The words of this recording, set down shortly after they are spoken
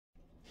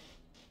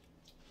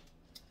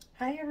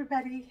Hi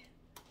everybody.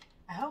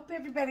 I hope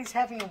everybody's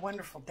having a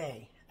wonderful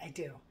day. I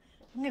do.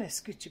 I'm going to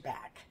scoot you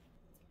back.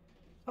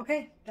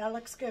 Okay, that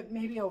looks good.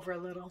 Maybe over a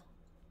little.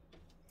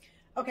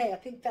 Okay, I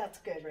think that's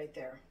good right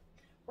there.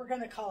 We're going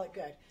to call it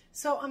good.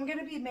 So I'm going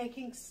to be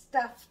making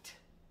stuffed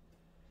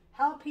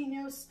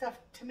jalapenos,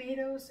 stuffed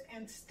tomatoes,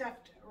 and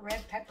stuffed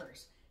red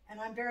peppers. And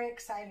I'm very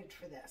excited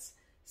for this.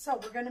 So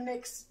we're going to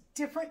mix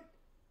different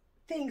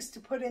things to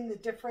put in the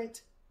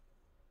different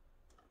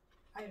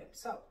items.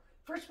 So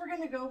first we're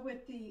going to go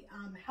with the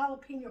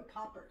jalapeno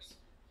poppers.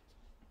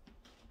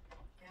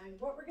 And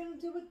what we're going to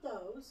do with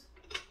those,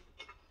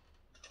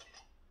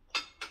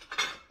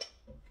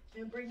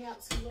 and bring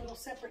out some little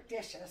separate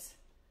dishes.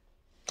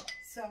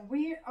 So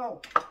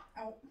oh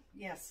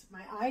yes,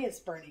 my eye is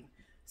burning.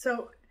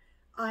 So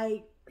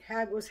I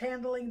was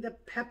handling the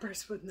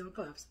peppers with no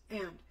gloves,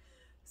 and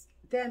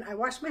then I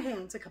washed my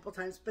hands a couple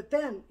times, but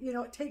then, you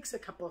know, it takes a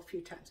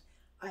few times.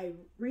 I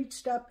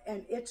reached up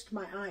and itched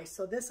my eye,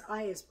 so this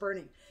eye is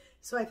burning.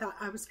 So I thought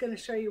I was going to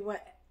show you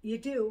what you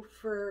do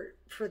for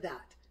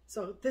that.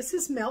 So this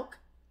is milk,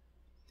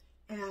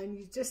 and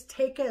you just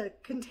take a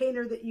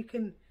container that you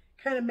can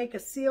kind of make a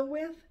seal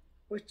with,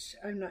 which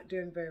I'm not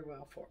doing very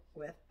well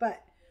with,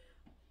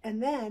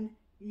 and then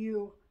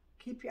you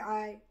keep your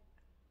eye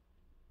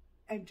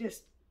and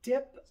just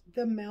dip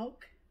the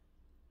milk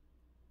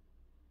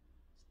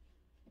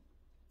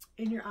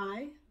in your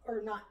eye,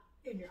 or not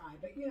in your eye,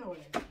 but you know what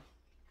I mean.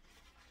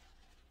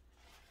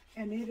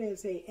 And it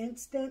is a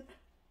instant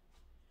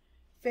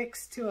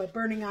fix to a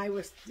burning eye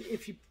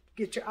if you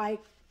get your eye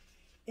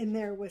in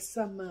there with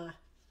some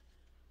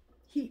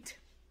heat,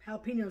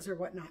 jalapenos or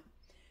whatnot.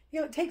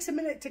 You know, it takes a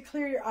minute to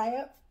clear your eye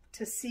up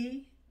to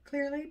see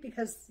clearly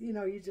because, you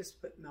know, you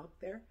just put milk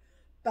there,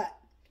 but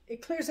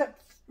it clears up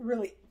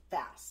really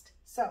fast.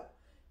 So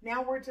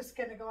now we're just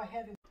going to go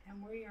ahead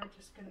and we are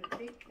just going to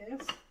take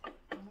this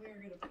and we are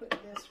going to put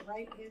this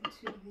right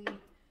into the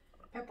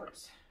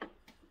peppers.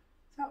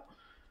 So,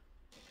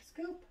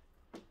 scoop.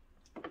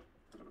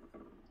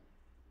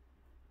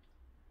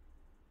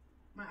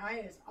 My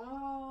eye is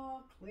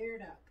all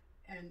cleared up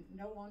and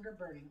no longer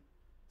burning.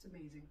 It's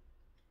amazing.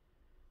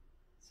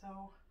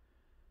 So,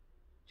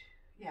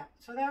 yeah,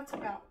 so that's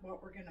about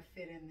what we're going to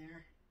fit in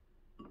there.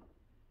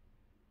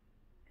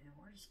 And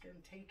we're just going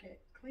to take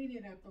it, clean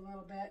it up a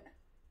little bit.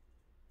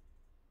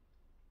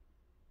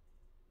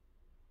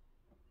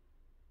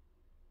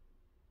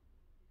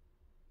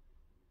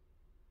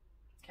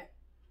 Okay,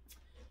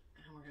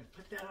 and we're going to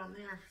put that on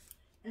there.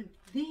 And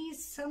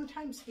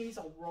sometimes these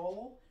will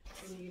roll,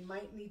 and you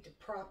might need to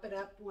prop it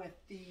up with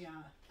the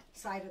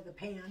side of the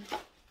pan.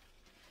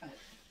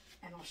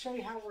 And I'll show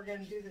you how we're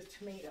going to do the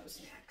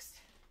tomatoes next.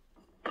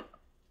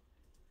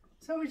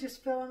 So we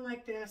just fill them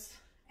like this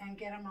and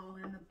get them all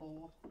in the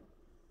bowl.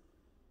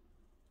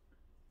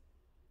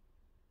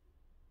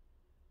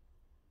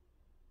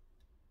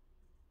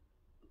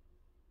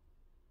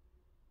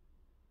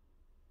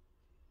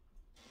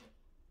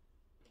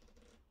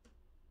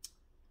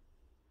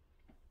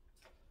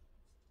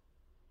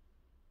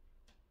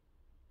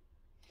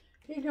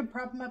 You can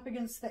prop them up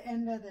against the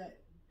end of the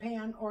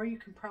pan, or you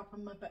can prop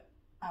them up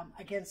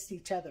against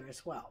each other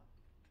as well.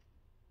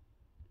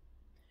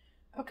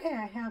 Okay,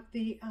 I have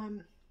the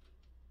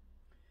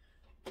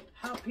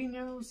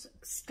jalapenos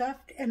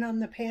stuffed and on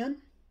the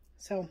pan,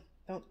 so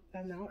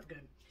they're not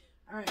good.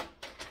 All right,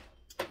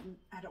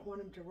 I don't want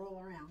them to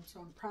roll around, so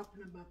I'm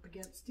propping them up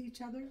against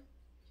each other,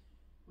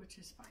 which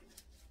is fine.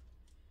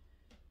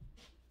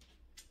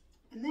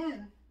 And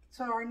then,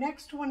 so our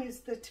next one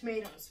is the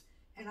tomatoes,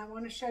 and I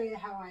want to show you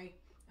how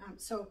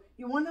so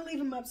you want to leave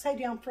them upside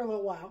down for a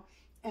little while,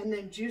 and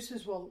then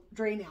juices will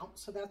drain out,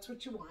 so that's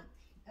what you want.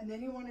 And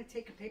then you want to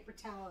take a paper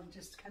towel and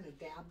just kind of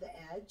dab the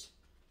edge.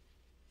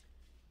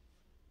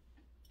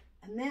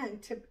 And then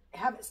to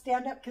have it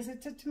stand up, because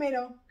it's a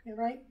tomato,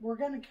 right? We're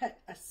going to cut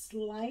a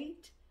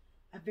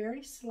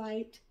very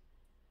slight,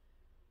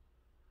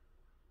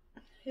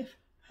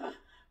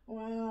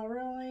 wow,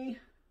 really?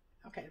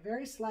 Okay,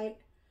 very slight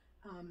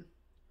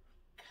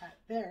cut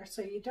there,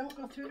 so you don't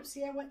go through.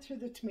 See, I went through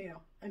the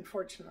tomato.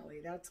 Unfortunately,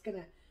 that's going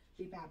to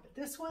be bad. But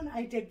this one,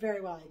 I did very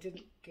well. I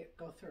didn't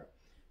go through.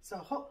 So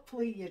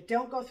hopefully you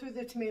don't go through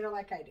the tomato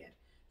like I did.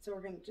 So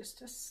we're going to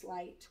just a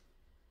slight,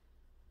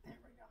 there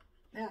we go.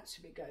 That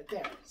should be good.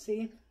 There,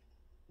 see?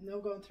 No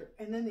going through.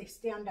 And then they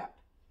stand up.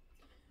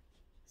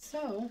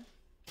 So,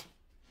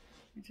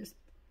 you just,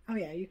 oh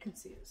yeah, you can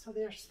see it. So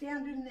they're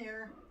standing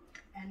there.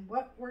 And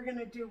what we're going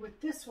to do with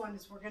this one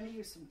is we're going to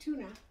use some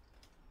tuna.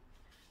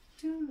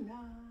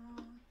 Tuna.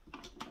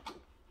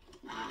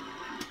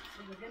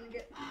 So we're going to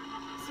get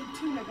some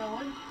tuna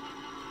going.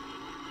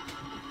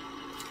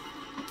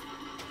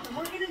 And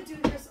we're going to do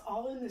this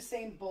all in the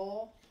same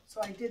bowl.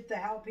 So I did the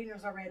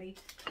jalapenos already.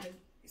 And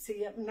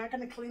see, I'm not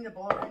going to clean the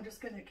bowl. I'm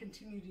just going to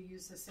continue to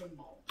use the same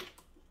bowl,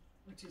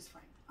 which is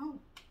fine. Oh,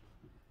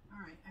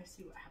 all right. I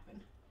see what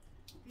happened.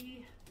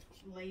 The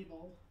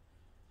label,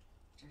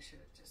 which I should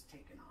have just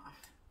taken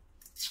off.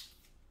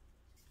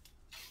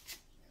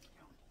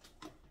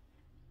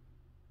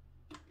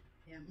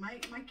 There we go. Yeah,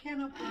 my can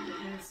opener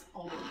is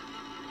old.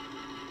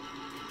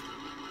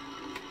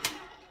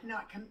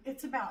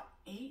 It's about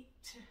 8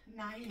 to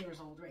 9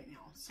 years old right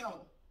now.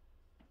 So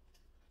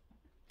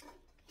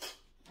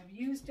I've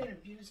used and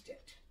abused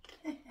it.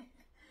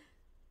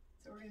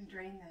 So we're going to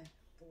drain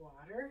the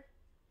water.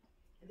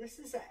 This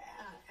is a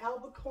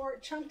albacore,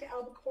 chunked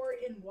albacore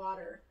in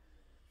water.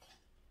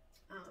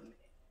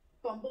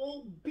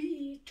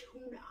 Bumblebee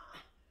tuna.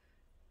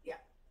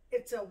 Yeah,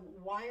 it's a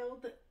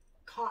wild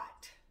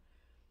caught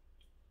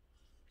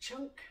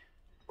chunk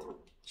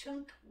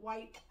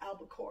white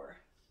albacore,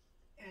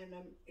 and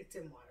it's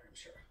in water, I'm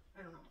sure.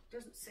 I don't know, it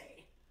doesn't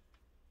say,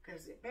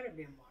 because it better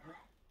be in water.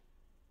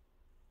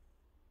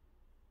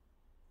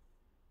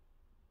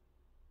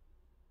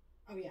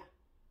 Oh yeah,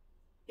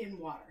 in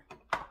water,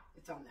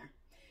 it's on there.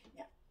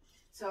 Yeah,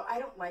 so I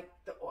don't like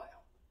the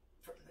oil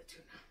from the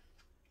tuna.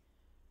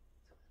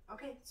 So,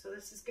 okay, so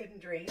this is good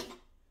and drained.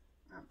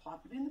 I'm gonna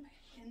plop it in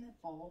the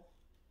bowl.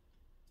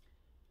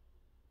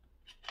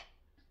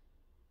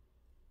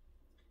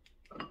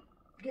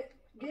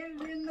 Get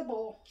it in the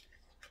bowl.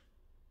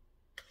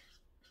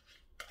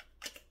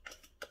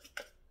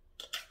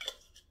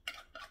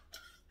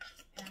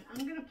 And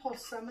I'm going to pull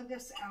some of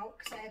this out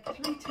because I have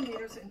 3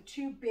 tomatoes and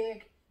 2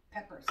 big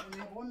peppers, and I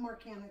have 1 more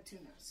can of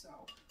tuna. So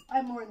I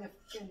have more in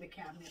the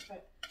cabinet,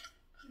 but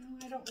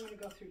I don't want to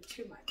go through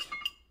too much.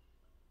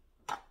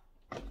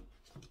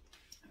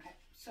 Okay,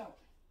 so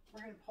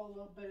we're going to pull a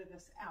little bit of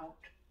this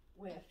out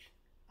with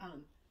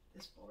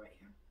this bowl right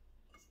here,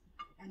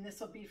 and this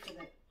will be for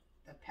the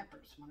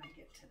peppers when I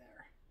get to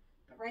there.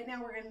 But right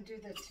now we're going to do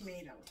the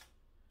tomato.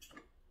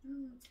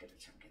 Let's get a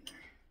chunk in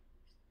there.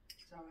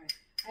 So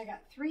I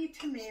got 3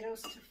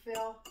 tomatoes to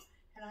fill,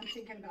 and I'm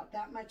thinking about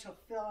that much will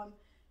fill them.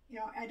 You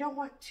know, I don't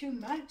want too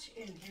much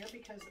in here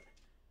because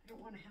I don't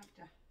want to have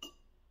to,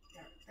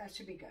 there, that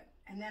should be good.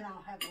 And then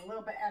I'll have a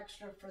little bit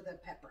extra for the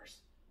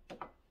peppers.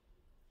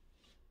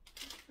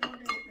 We're going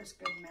to get this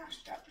good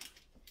mashed up.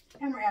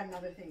 And we're adding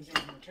other things in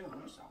here too,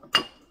 so.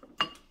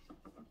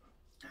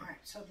 All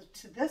right, so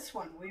to this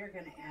one, we are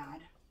going to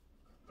add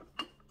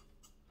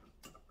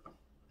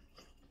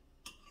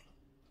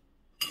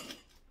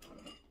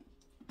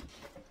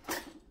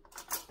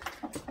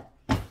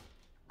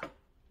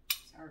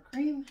sour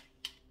cream,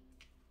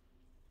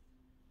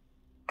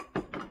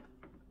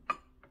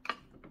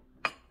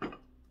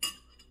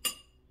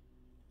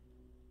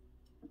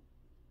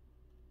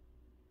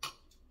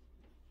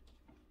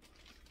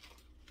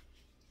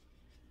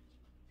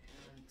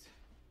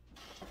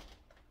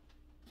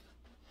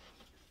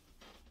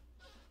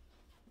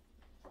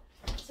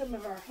 some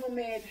of our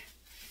homemade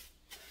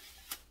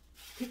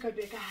pico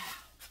de gallo.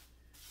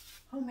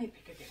 Homemade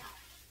pico de gallo.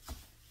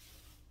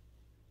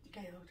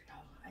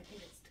 I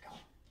think it's de gallo.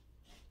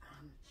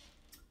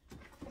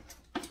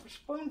 A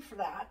spoon for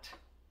that.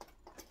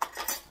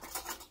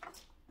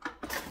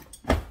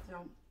 So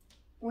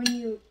when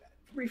you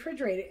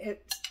refrigerate it,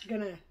 it's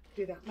gonna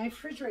do that. My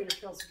refrigerator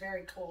feels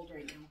very cold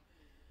right now,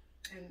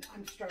 and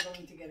I'm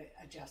struggling to get it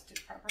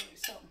adjusted properly.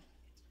 So,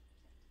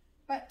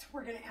 but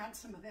we're gonna add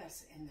some of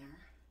this in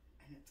there.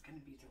 And it's going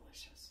to be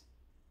delicious.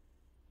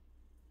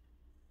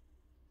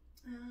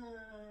 Maybe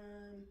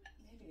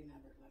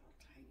another little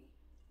tiny.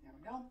 There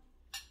we go.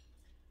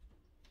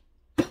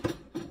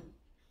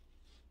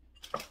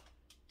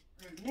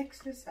 We're going to mix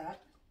this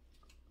up.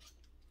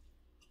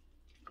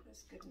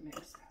 This good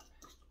mix up.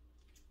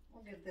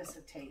 We'll give this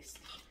a taste.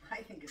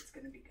 I think it's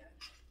going to be good.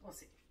 We'll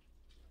see.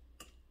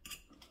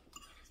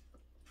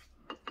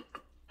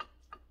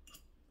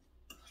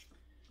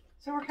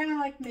 So we're kind of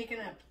like making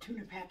a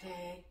tuna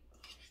pate.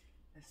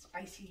 The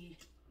spicy,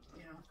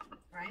 you know,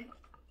 right?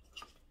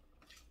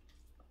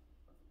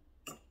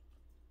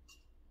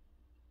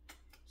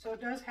 So it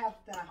does have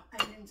the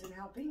onions and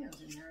jalapeños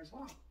in there as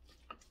well.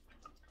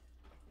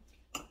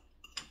 All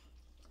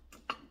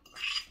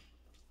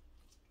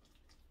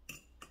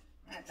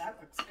right, that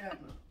looks good.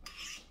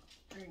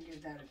 We're going to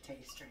give that a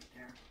taste right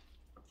there.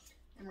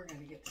 And we're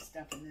going to get the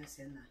stuff in this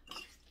in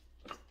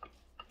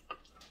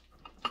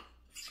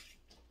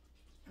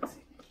the...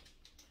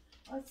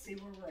 Let's see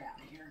where we're at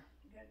here.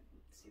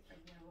 See if I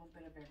can get a little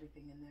bit of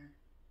everything in there.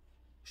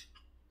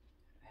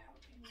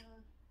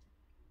 Jalapeno.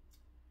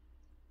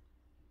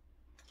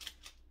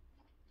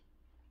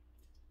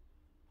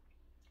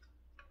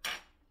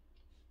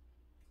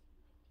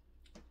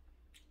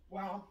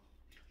 Wow.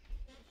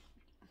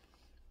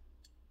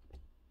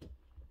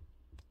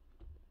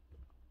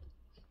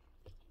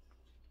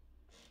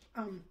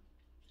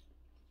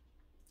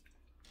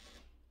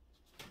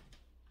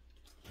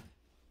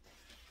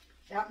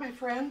 That, my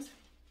friends,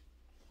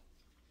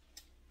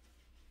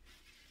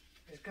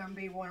 is going to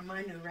be one of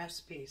my new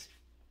recipes.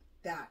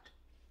 That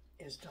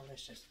is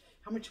delicious.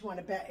 How much you want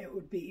to bet it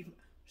would be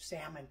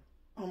salmon?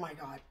 Oh my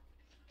God.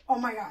 Oh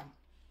my God.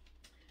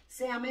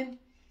 Salmon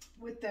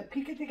with the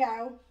pico de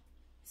gallo,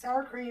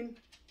 sour cream.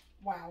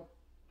 Wow.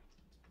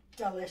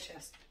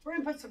 Delicious. We're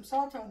going to put some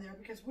salt on there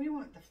because we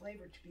want the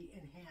flavor to be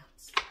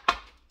enhanced.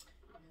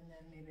 And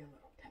then maybe a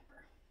little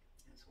pepper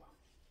as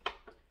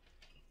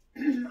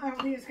I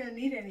don't think it's going to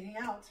need anything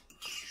else.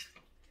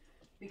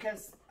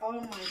 Because, oh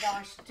my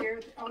gosh,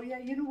 dear. Oh yeah,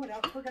 you know what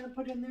else we're going to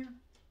put in there?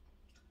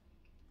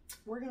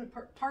 We're going to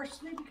put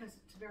parsley because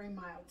it's very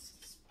mild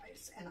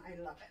spice and I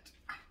love it.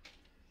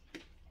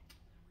 We're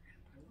going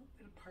to put a little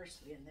bit of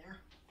parsley in there.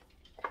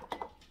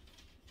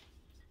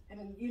 And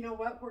then you know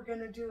what we're going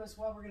to do as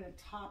well? We're going to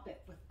top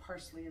it with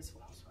parsley as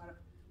well. So I don't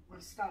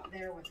want to stop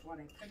there with what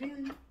I put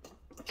in.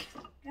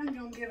 I'm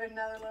going to give it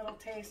another little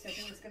taste. I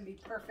think it's going to be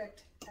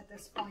perfect at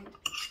this point.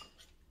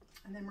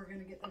 And then we're going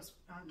to get those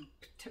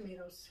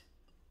tomatoes.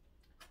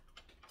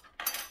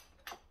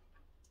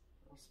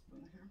 Little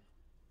spoon here.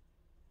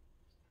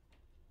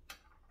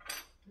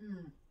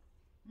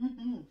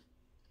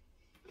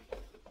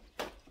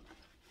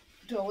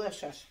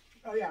 Delicious.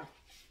 Oh yeah.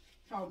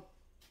 So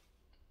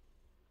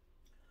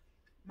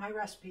my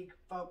recipe,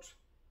 folks.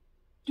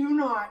 Do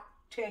not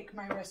take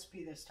my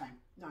recipe this time.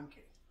 No, I'm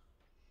kidding.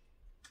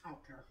 I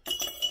don't care.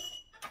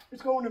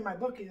 It's going in my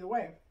book either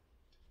way.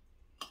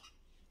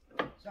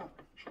 So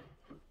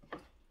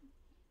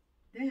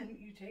then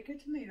you take a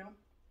tomato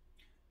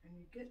and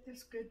you get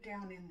this good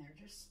down in there.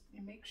 Just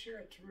you make sure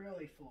it's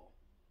really full.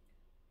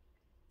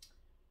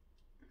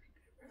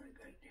 Really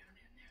good down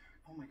in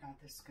there. Oh my God,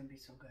 this is going to be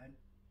so good.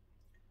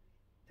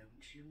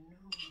 Don't you know?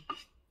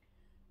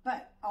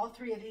 But all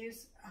three of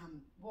these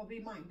will be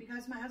mine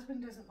because my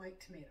husband doesn't like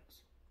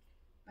tomatoes.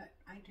 But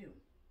I do.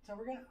 So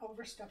we're going to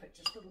overstuff it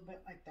just a little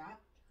bit like that.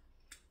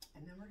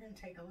 And then we're going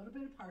to take a little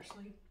bit of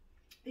parsley.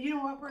 You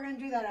know what? We're going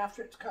to do that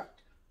after it's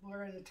cooked. We're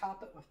going to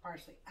top it with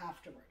parsley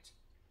afterwards.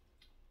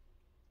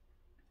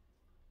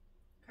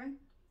 Okay?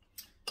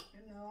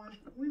 Another one.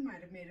 We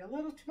might have made it a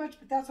little too much,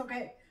 but that's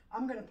okay.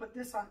 I'm going to put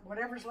this on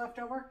whatever's left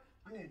over.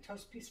 I'm going to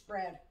toast a piece of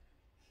bread.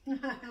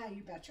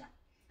 You betcha.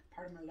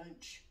 Part of my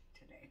lunch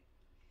today.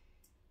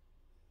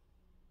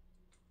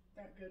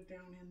 That good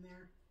down in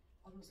there.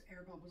 All those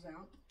air bubbles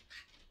out.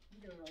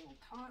 Give it a little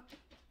top.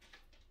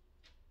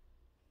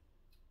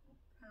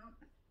 Out.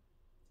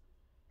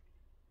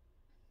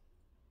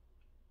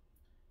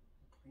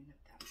 Clean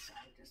up that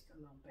side just a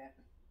little bit.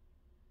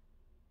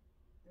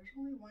 There's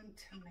only one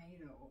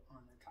tomato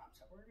on the top,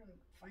 so we're going to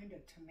find a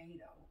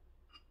tomato.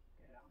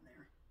 Get it on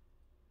there.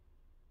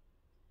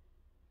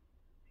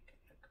 Make it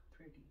look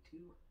pretty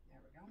too.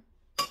 There we go.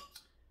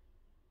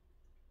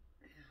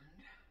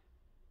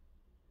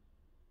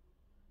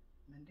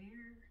 And my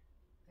dear,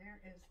 there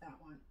is that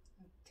one.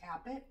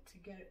 Tap it to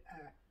get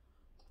a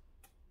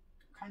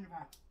kind of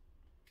a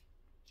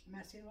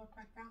messy look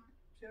like that.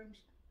 See what I'm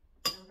saying?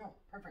 There we go.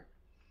 Perfect.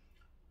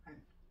 Okay.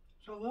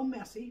 So a little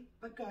messy,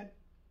 but good.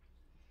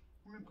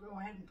 We're going to go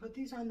ahead and put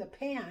these on the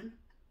pan.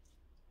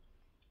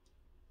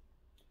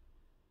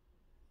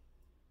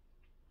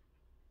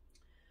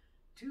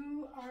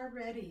 Two are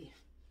ready.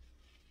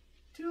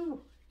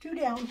 Two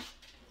down.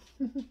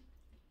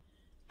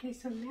 Okay,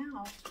 so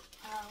now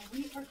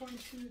we are going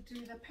to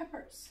do the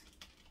peppers.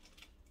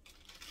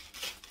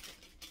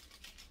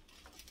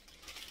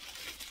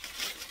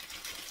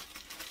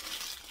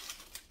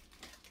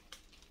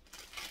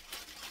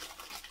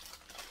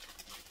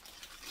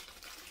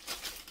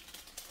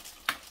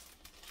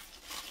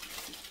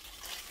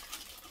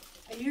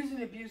 I use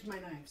and abuse my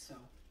knife, so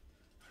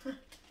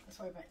that's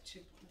why I buy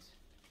cheap ones.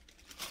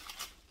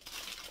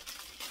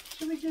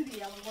 Should we do the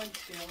yellow one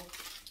too?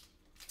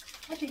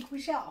 I think we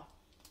shall.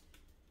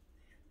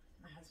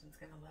 My husband's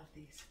gonna love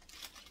these.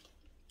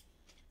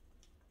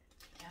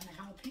 And the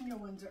jalapeno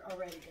ones are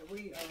already good.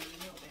 We already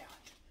know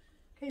that.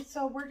 Okay,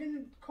 so we're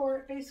gonna core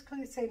it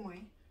basically the same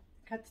way.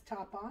 Cut the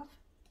top off.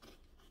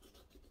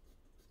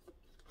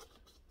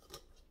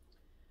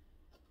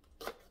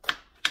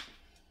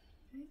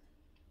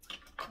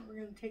 We're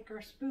going to take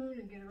our spoon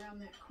and get around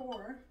that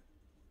core.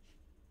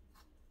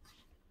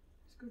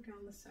 Just go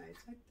down the sides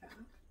like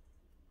that.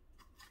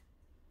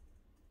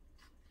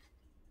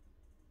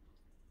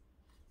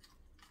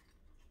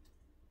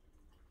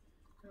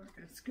 Now we're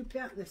going to scoop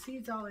that and the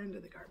seeds all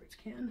into the garbage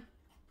can.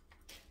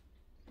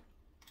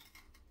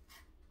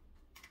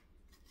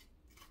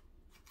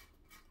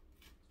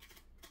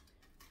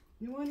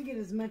 You want to get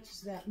as much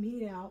of that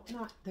meat out,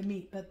 not the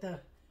meat, but the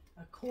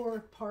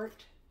core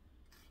part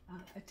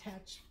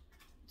attached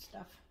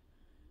stuff,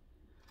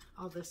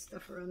 all this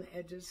stuff around the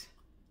edges,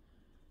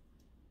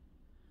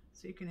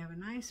 so you can have a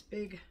nice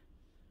big.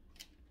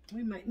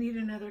 We might need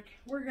another.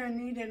 We're going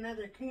to need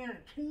another can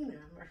of tuna,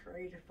 I'm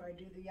afraid, if I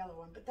do the yellow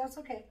one, but that's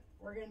okay.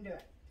 We're going to do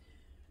it.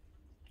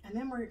 And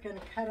then we're going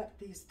to cut up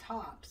these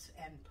tops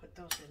and put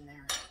those in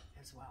there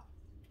as well.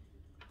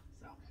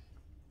 So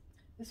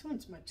this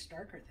one's much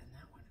darker than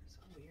that one. It's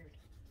so weird.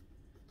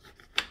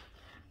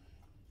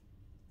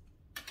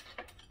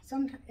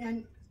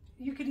 And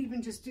you could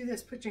even just do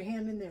this, put your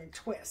hand in there and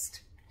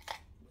twist.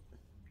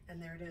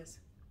 And there it is.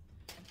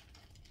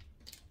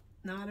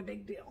 Not a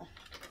big deal.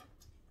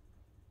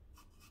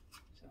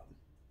 So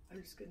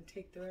I'm just going to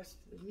take the rest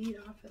of the meat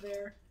off of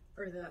there,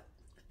 or the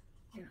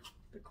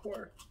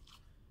core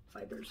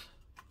fibers.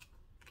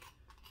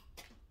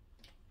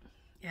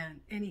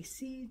 And any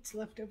seeds,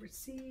 leftover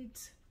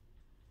seeds.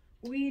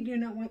 We do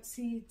not want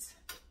seeds.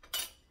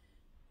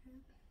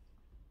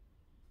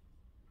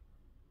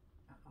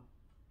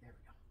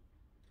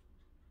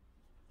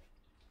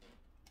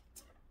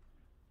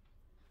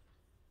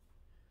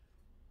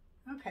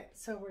 Okay,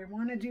 so we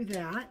want to do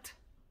that.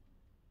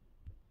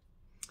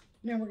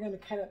 Now we're going to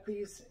cut up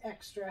these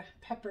extra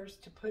peppers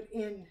to put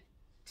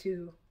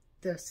into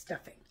the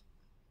stuffing.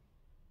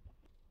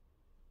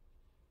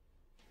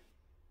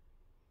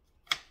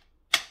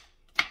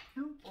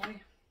 Oh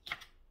boy.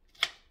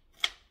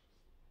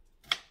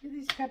 Get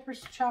these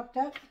peppers chopped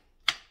up.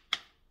 I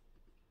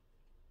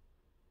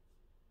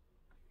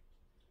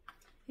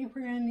think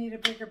we're going to need a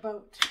bigger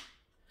boat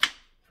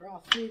for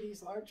all 3 of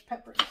these large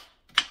peppers.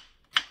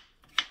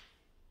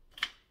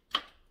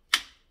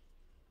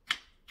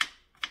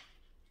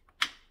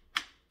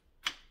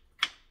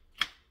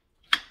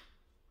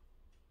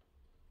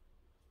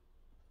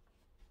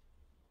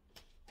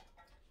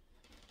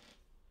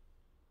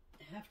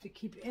 I have to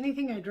keep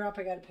anything I drop,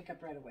 I got to pick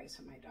up right away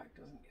so my dog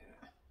doesn't get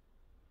it.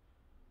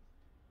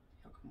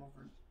 He'll come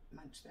over and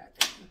munch that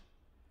down.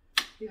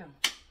 You know,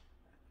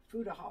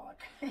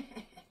 foodaholic.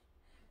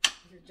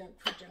 He's a junk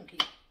food junkie.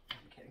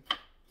 I'm kidding.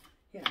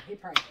 You know, he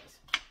probably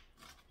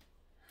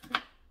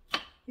does.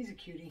 He's a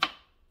cutie.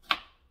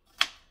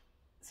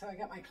 So I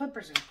got my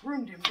clippers and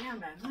groomed him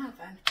down to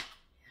nothing.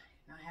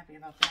 Not happy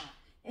about that.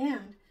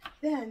 And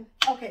then,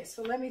 okay,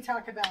 so let me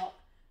talk about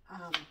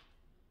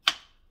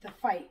the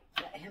fight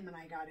that him and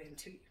I got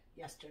into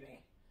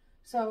yesterday.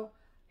 So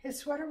his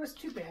sweater was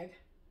too big,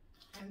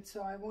 and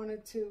so I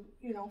wanted to,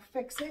 you know,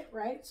 fix it,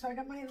 right? So I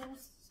got my little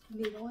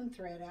needle and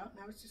thread out,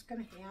 and I was just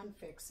going to hand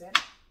fix it.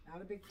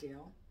 Not a big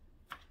deal,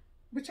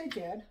 which I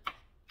did.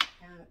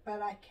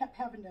 But I kept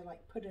having to,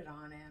 like, put it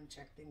on and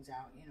check things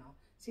out, you know,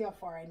 see how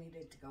far I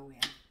needed to go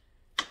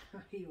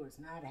in. He was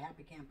not a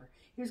happy camper.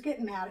 He was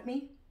getting mad at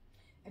me,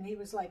 and he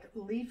was like,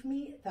 leave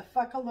me the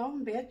fuck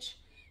alone, bitch.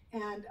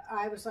 And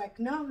I was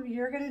like, no,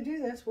 you're going to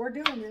do this. We're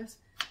doing this.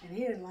 And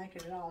he didn't like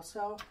it at all.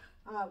 So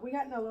we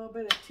got in a little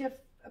bit of tiff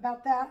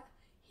about that.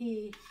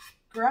 He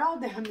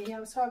growled at me.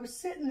 So I was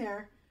sitting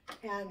there,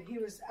 and he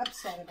was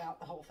upset about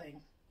the whole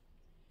thing.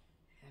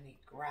 And he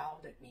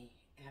growled at me.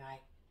 And I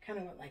kind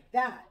of went like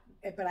that.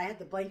 But I had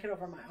the blanket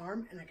over my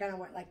arm, and I kind of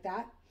went like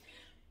that.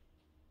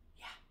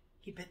 Yeah,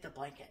 he bit the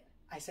blanket.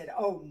 I said,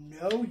 oh,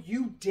 no,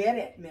 you did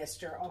it,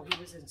 mister. Oh, he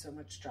was in so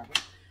much trouble.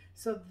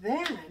 So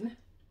then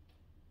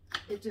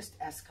it just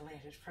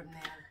escalated from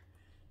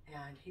there,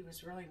 and he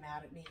was really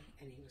mad at me,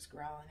 and he was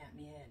growling at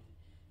me and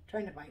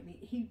trying to bite me.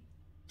 He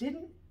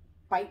didn't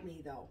bite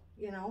me, though,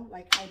 you know,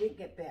 like I didn't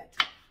get bit,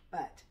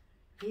 but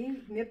he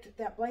nipped at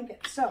that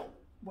blanket. So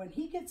when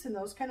he gets in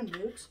those kind of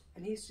moods,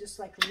 and he's just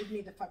like, leave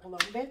me the fuck alone,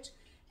 bitch,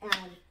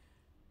 and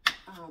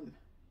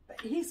but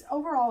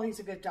overall he's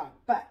a good dog,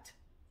 but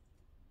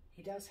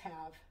he does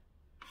have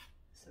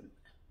some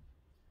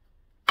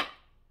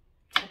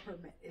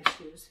temperament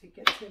issues. He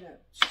gets in a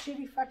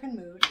shitty fucking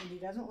mood, and he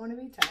doesn't want to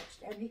be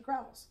touched, and he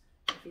growls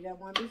if he doesn't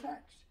want to be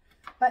touched.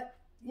 But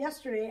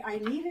yesterday I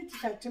needed to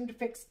touch him to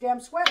fix the damn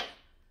sweater.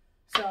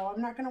 So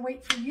I'm not going to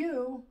wait for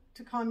you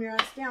to calm your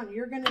ass down.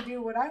 You're going to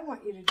do what I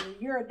want you to do.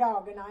 You're a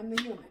dog, and I'm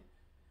the human.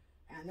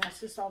 And that's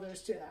just all there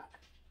is to that.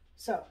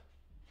 So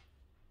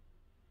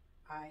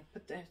I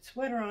put the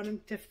sweater on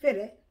him to fit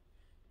it,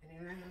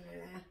 and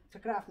he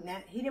took it off. And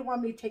he didn't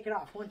want me to take it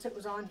off. Once it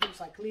was on, he was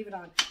like, leave it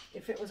on.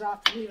 If it was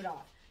off, leave it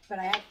off. But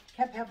I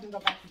kept having to go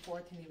back and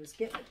forth, and he was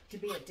getting to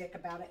be a dick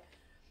about it.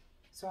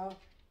 So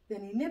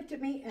then he nipped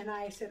at me, and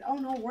I said, oh,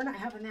 no, we're not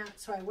having that.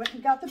 So I went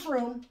and got the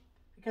broom,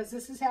 because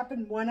this has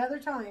happened one other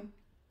time.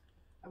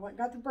 I went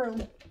and got the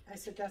broom. I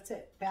said, that's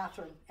it,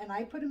 bathroom. And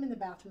I put him in the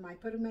bathroom. I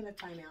put him in a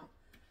timeout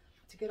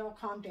to get all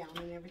calmed down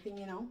and everything,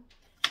 you know.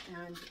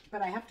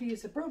 But I have to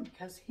use the broom,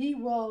 because he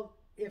will,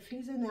 if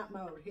he's in that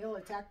mode, he'll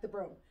attack the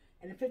broom.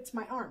 And if it's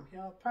my arm,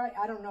 he'll probably,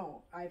 I don't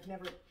know. I've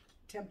never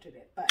attempted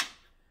it, but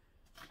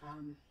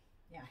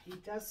yeah, he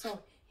does. So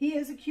he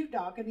is a cute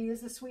dog, and he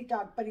is a sweet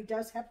dog, but he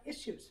does have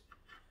issues.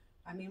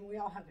 I mean, we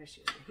all have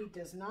issues. He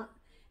does not.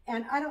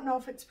 And I don't know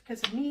if it's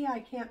because of me, I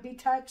can't be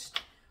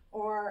touched,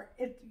 or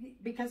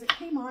because it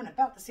came on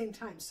about the same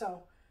time.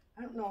 So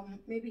I don't know.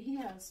 Maybe he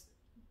has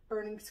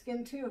burning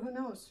skin too. Who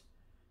knows?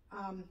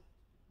 I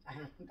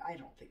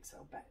don't think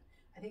so, but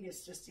I think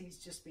it's just, he's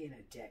just being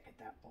a dick at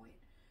that point.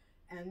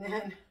 And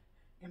then,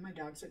 and my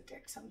dog's a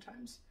dick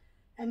sometimes.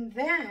 And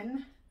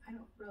then I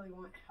don't really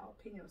want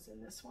jalapenos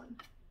in this one.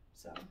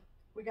 So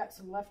we got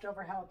some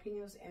leftover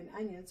jalapenos and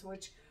onions,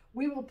 which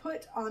we will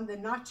put on the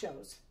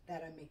nachos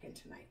that I'm making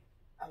tonight,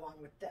 along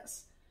with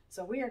this.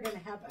 So we are going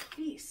to have a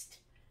feast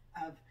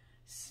of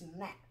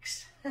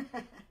snacks.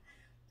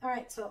 All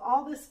right, so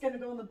all this is going to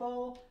go in the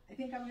bowl. I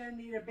think I'm going to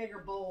need a bigger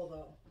bowl,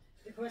 though.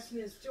 The question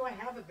is, do I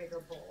have a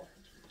bigger bowl?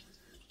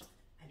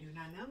 I do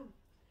not know.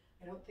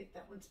 I don't think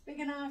that one's big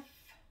enough.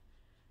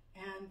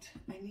 And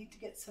I need to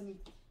get some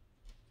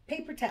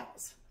paper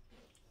towels.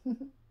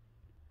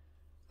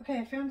 Okay,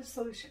 I found a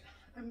solution.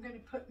 I'm going to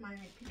put my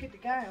pico de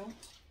gallo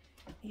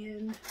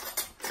in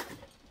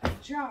a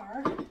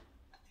jar, and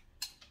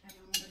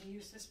I'm going to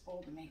use this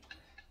bowl to make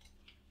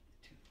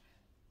two.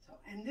 So,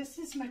 and this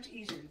is much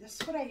easier. This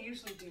is what I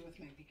usually do with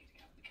my pico de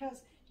gallo,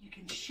 because you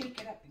can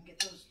shake it up and get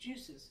those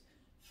juices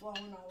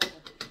flowing all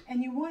over.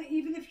 And you want,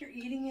 even if you're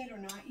eating it or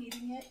not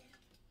eating it,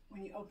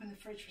 when you open the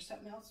fridge for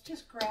something else,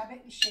 just grab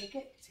it and shake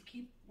it to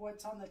keep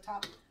what's on the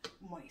top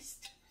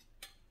moist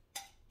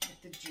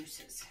with the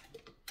juices.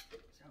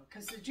 So,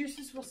 because the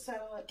juices will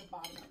settle at the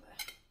bottom of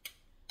it.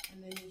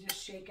 And then you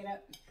just shake it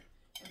up.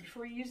 And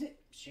before you use it,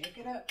 shake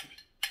it up.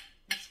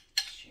 Just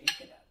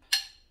shake it up.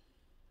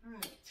 All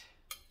right.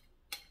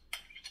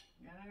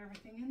 Got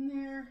everything in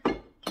there.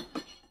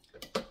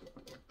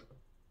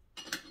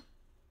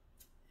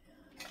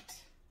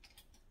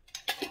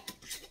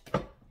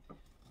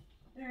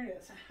 And there it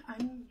is.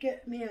 I'm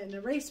getting me an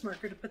erase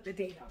marker to put the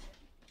date on it.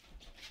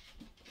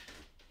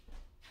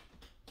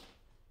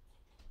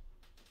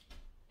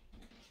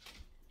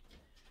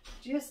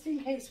 Just in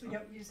case we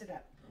don't use it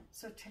up.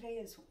 So today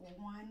is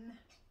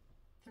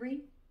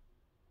 1/3,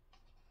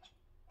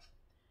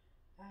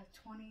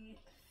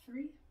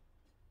 23,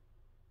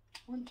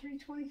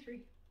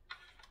 1/3/23.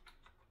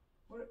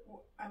 What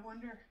I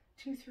wonder,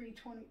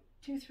 2/3/20,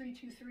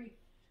 2/3/23.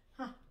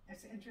 Huh,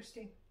 that's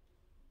interesting.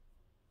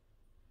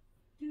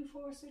 2,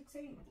 4, 6,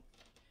 8.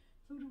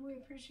 Who do we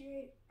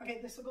appreciate? Okay,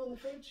 this will go in the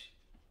fridge.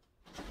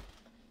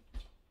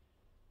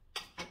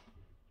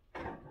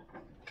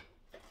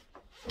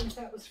 Since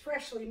that was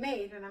freshly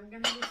made and I'm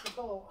going to use the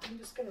bowl, I'm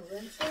just going to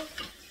rinse it.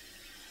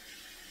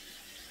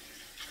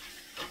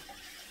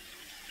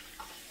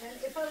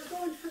 And if I was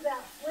going for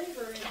that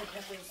flavor in the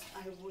peppers,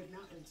 I would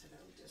not rinse it.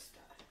 I would just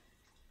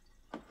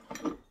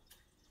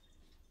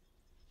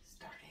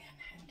start in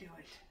and do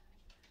it.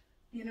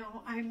 You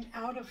know, I'm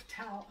out of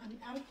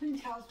clean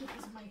towels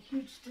because of my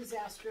huge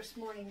disastrous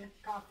morning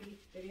coffee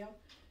video.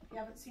 If you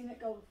haven't seen it,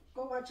 go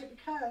watch it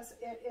because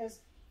it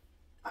is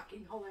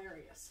fucking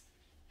hilarious.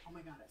 Oh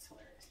my God, it's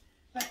hilarious.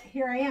 But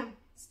here I am,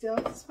 still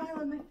a smile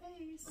on my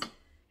face.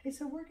 Okay,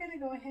 so we're gonna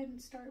go ahead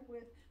and start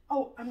with,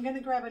 oh, I'm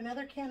gonna grab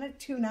another can of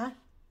tuna.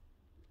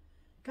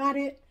 Got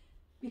it,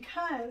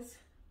 because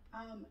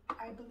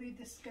I believe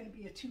this is gonna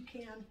be a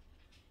two-can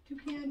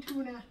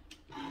tuna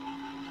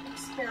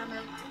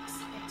experiment,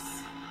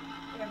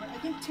 whatever. I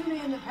think tuna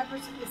and the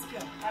peppers is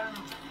good. I don't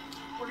know.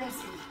 We're gonna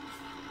see.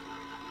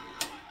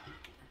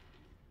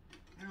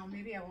 I don't know,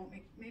 maybe I'll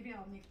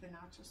make the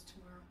nachos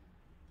tomorrow.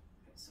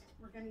 Okay, so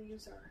we're gonna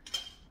use our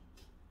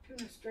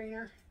tuna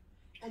strainer.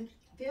 And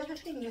the other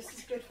thing this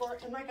is good for,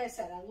 and like I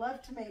said, I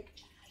love to make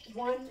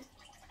one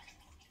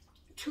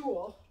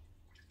tool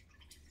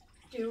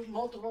do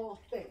multiple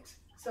things.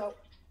 So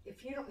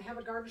if you don't have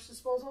a garbage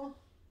disposal,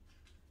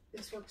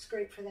 this works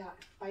great for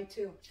that. Buy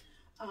two.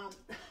 I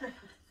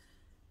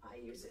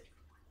use it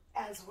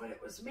as what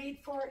it was made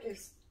for,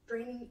 is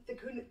draining the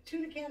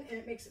tuna can, and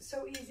it makes it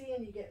so easy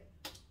and you get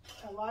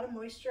a lot of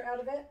moisture out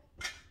of it.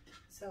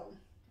 So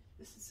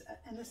this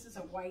is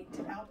a white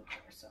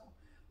albacore. So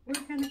we're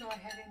going to go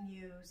ahead and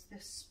use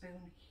this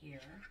spoon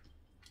here.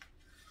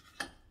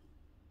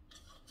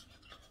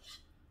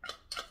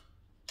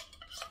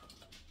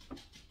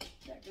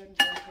 That good and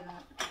break it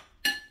up.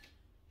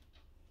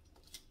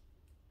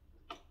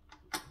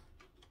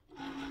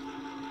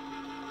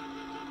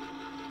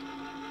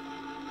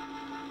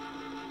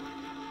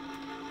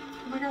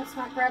 Oh my God, it's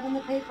not grabbing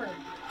the paper.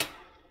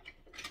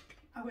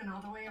 I went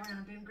all the way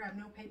around, didn't grab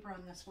no paper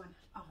on this one.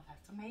 Oh,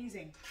 that's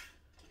amazing.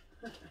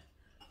 That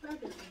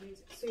is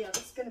amazing. So yeah,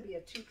 this is going to be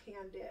a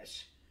two-can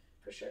dish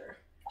for sure.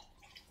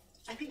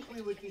 I think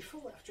we would be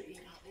full after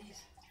eating all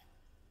these.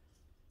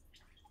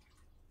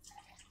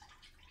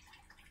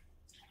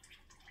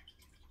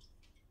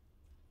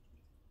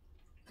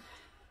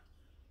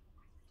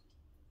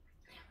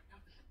 There we go.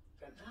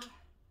 Good enough.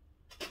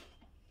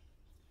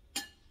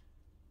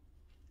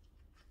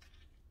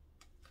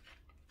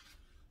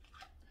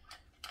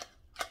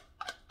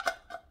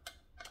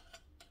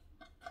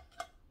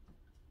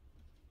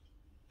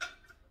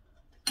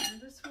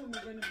 This one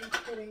we're going to be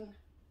putting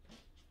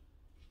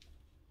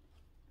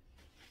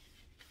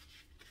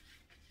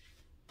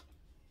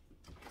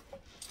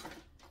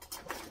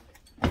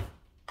a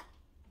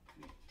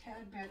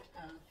tad bit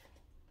of,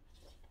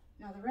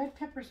 now the red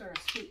peppers are a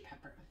sweet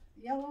pepper.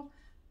 Yellow,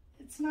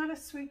 it's not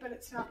as sweet, but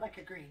it's not like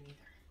a green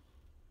either.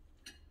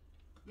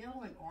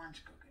 Yellow and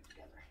orange go good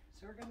together.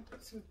 So we're going to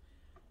put some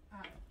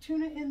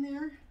tuna in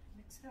there,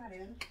 mix that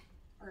in,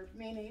 or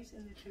mayonnaise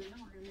in the tuna,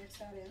 we're going to mix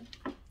that in.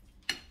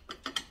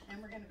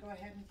 And we're going to go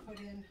ahead and put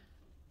in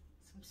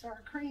some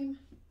sour cream.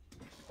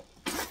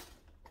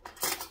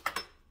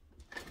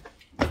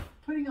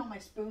 Putting all my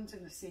spoons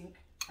in the sink,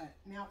 but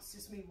now it's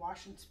just me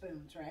washing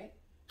spoons, right?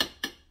 Put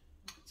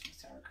some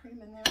sour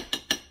cream in there.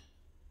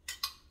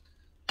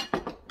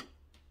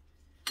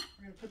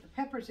 We're going to put the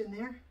peppers in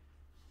there.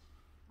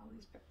 All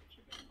these peppers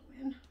are going to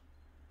go in.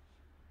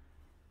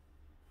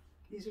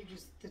 These are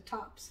just the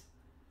tops,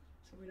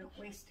 so we don't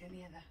waste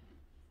any of the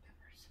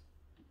peppers.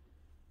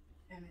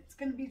 And it's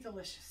going to be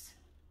delicious,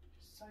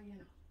 just so you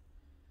know.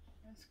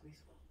 I'm going to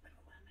squeeze a little bit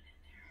of lemon in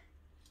there.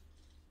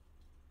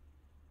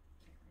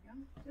 There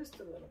we go, just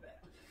a little bit.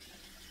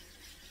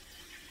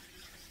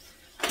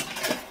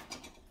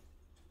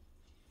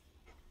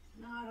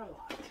 Not a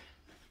lot.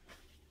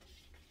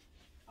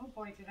 Oh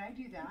boy, did I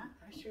do that?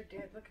 I sure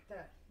did. Look at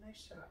that.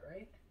 Nice shot,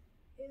 right?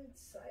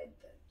 Inside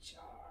the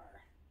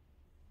jar.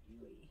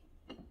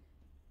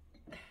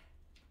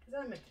 Because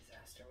I'm a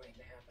disaster waiting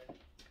to happen,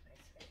 I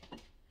say.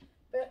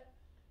 But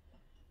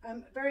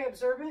I'm very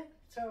observant,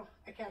 so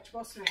I catch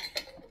most of it.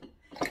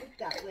 Put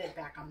that lid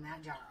back on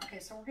that jar. Okay,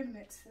 so we're going to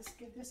mix this,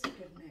 give this a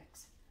good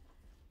mix.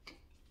 Of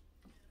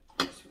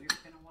course, we're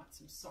going to want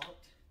some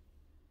salt,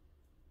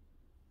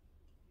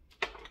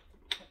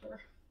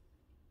 pepper,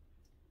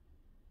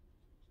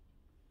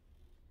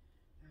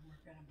 and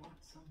we're going to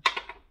want some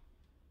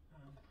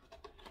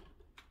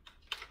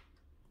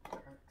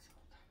garlic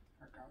salt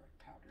or garlic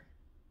powder.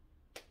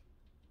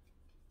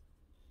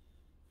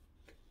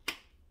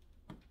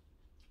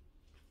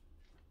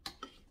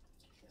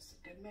 Just a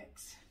good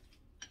mix.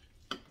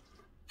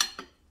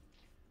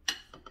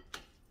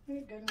 Get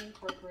it good and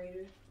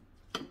incorporated.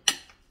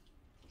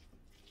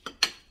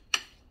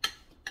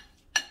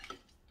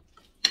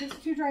 If it's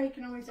too dry, you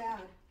can always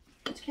add,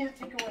 but you can't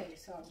take away,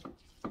 so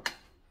if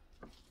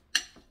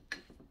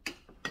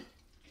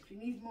you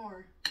need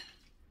more,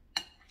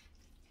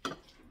 I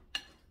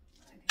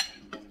think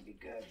I'm going to be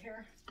good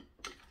here.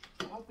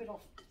 I hope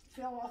it'll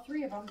fill all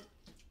three of them.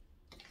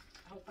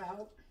 I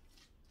hope.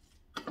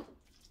 We're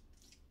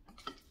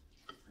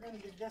going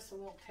to give this a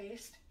little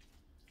taste.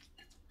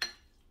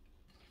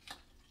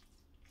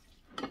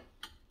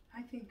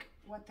 I think,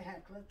 what the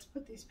heck, let's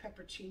put these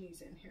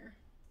pepperoncinis in here.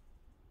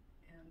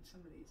 And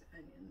some of these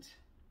onions.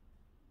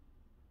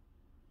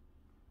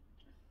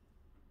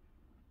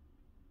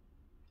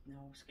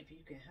 No, Skippy,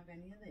 you can't have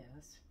any of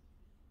this.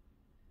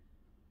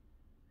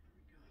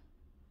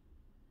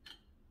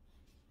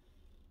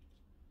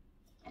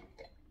 There we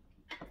go.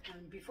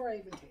 And before I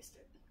even taste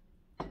it,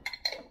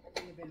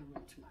 may have been a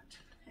little too much.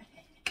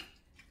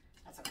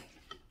 That's okay.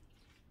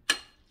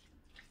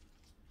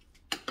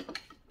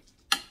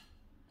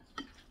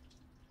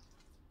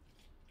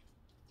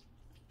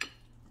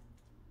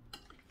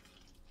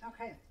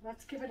 Okay,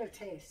 let's give it a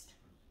taste.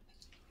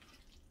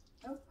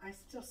 Oh, I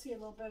still see a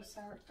little bit of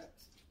sour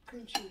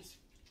cream cheese.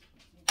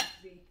 Needs to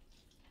be.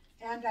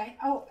 And I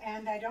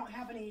don't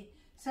have any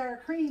sour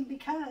cream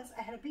because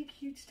I had a big,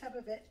 huge tub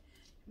of it.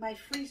 My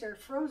freezer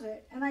froze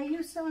it, and I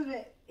used some of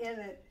it in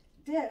a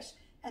dish.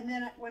 And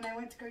then when I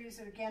went to go use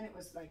it again, it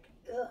was like,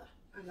 ugh.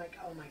 I'm like,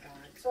 oh my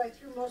God. So I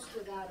threw most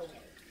of that away.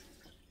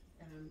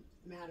 And I'm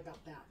mad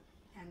about that.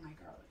 And my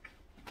garlic.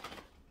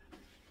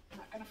 I'm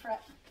not gonna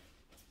fret.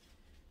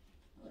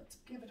 Let's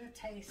give it a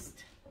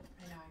taste.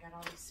 I know, I got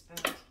all these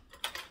spoons.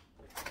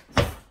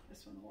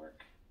 This one will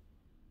work.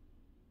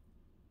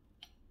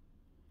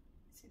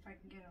 See if I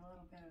can get a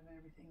little bit of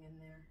everything in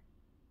there.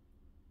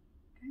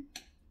 Okay.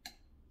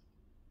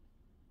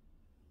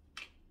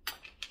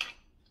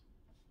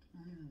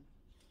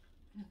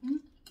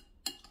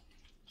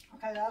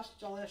 Okay, that's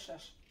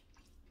delicious.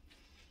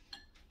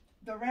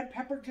 The red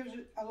pepper gives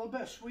it a little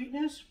bit of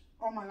sweetness.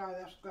 Oh my God,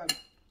 that's good.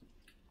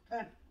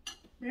 Okay,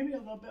 maybe a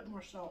little bit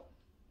more salt.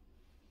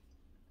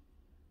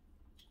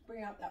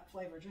 Bring out that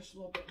flavor just a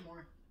little bit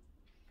more.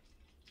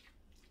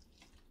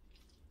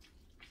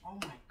 Oh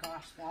my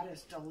gosh, that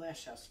is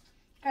delicious.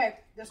 Okay,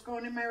 this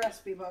going in my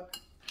recipe book.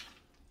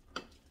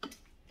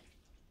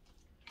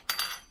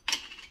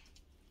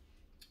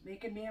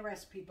 Making me a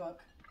recipe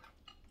book.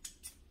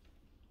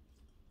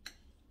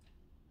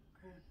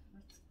 Okay,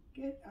 let's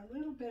get a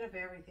little bit of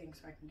everything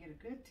so I can get a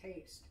good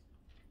taste.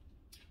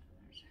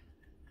 There's an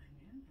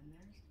onion and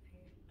there's a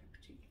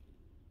pepperoni.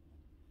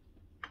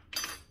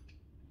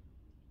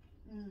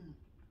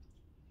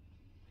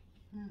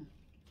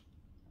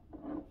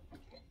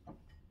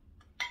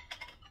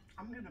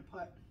 I'm going to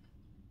put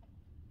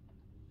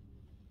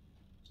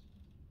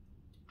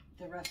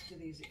the rest of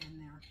these in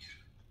there.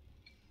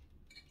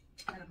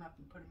 Cut them up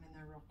and put them in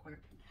there real quick.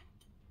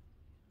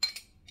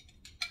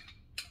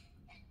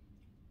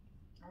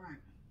 All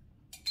right.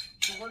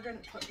 So we're going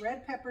to put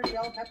red peppers,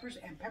 yellow peppers,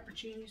 and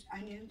pepperoncinis,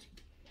 onions.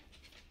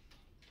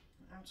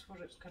 That's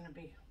what it's going to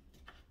be.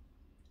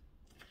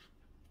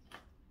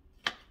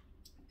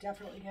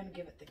 Definitely going to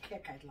give it the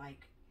kick I'd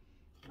like.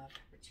 Love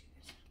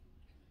pepperoncinis.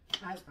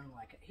 My husband will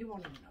like it. He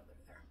won't even know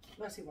they're there,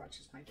 unless he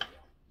watches my video.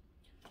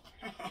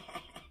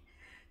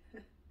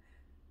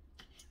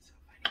 So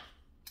funny.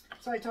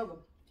 So I told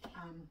him,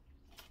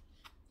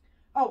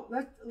 oh,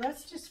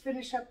 let's just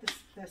finish up the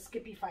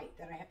Skippy fight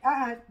that I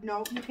have.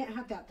 No, you can't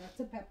have that. That's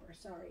a pepper.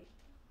 Sorry.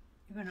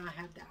 You're going to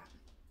have that.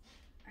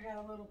 I got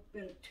a little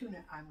bit of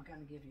tuna I'm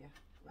going to give you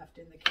left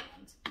in the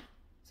cans.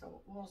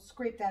 So we'll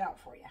scrape that out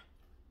for you.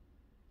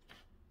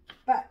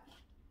 But,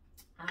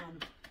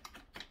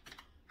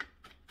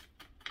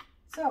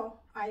 so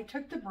I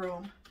took the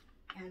broom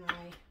and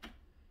I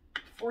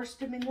forced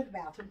him into the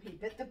bathroom. He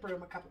bit the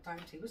broom a couple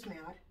times. He was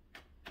mad.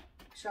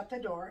 Shut the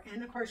door.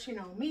 And of course, you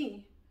know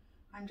me,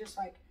 I'm just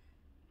like,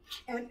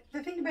 and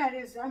the thing about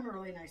it is I'm a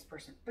really nice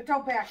person, but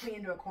don't back me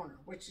into a corner,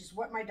 which is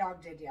what my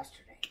dog did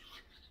yesterday.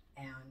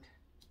 And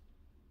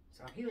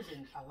so he was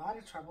in a lot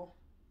of trouble.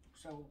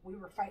 So we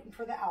were fighting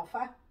for the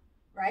alpha,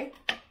 right?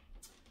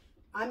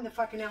 I'm the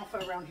fucking alpha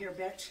around here,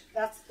 bitch.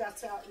 That's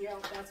how, you know,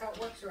 that's how it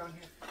works around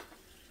here.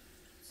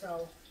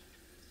 So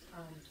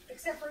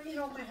Except for, you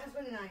know, my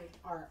husband and I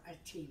are a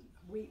team.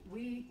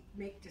 We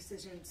make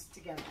decisions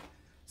together.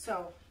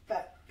 So,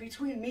 but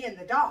between me and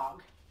the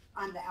dog,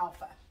 I'm the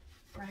alpha,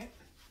 right?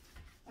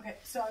 Okay,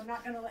 so I'm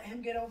not going to let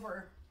him get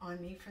over on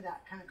me for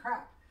that kind of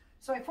crap.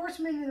 So I forced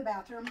him into the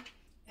bathroom,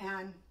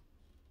 and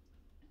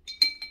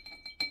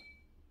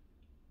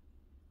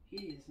he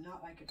is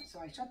not like it. So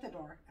I shut the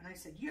door, and I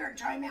said, "You're in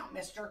timeout,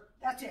 mister.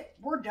 That's it.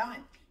 We're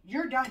done.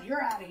 You're done.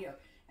 You're out of here."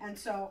 And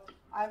so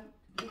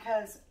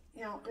because,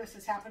 you know, this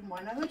has happened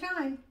one other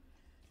time,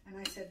 and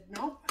I said,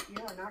 "Nope,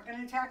 you are not going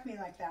to attack me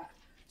like that."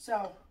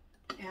 So,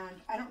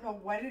 and I don't know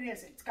what it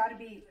is. It's got to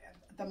be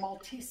the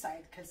Maltese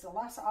side, because the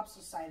Lhasa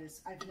Apso side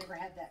is, I've never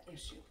had that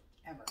issue,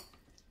 ever.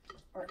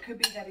 Or it could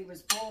be that he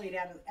was bullied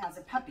as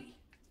a puppy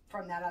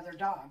from that other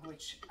dog,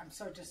 which I'm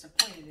so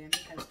disappointed in,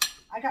 because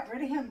I got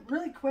rid of him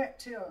really quick,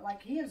 too.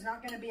 Like, he is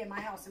not going to be in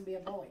my house and be a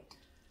bully.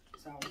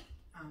 So,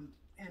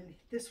 and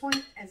this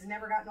one has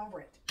never gotten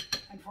over it,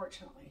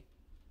 unfortunately.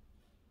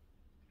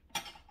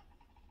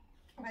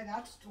 Okay,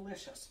 that's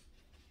delicious.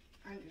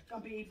 And it's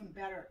going to be even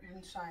better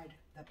inside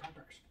the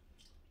peppers.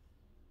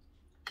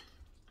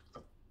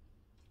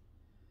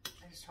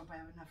 I just hope I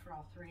have enough for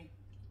all three.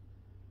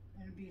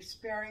 I'm going to be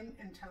sparing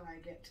until I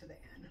get to the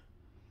end.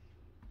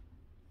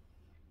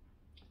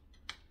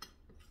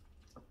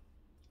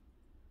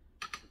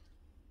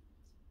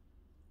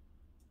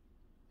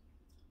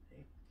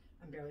 See,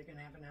 I'm barely going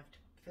to have enough to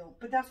fill,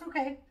 but that's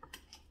okay.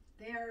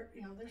 They are,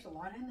 you know, there's a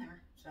lot in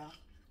there, so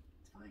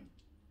it's fine.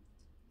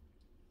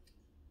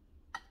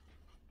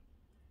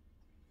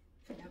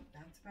 Yep,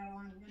 that's about all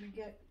I'm going to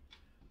get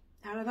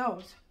out of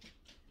those.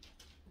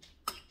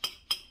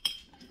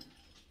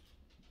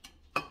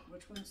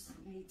 Which one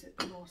needs it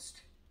the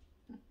most?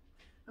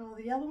 Oh,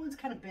 the yellow one's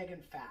kind of big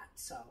and fat,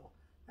 so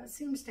that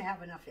seems to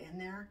have enough in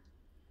there.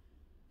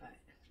 But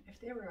if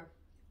they were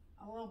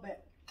a little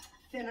bit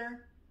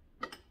thinner,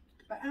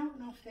 but I don't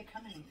know if they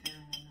come any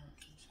thinner than that.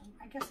 So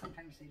I guess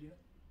sometimes they do.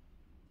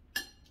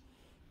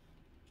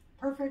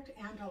 Perfect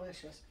and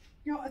delicious.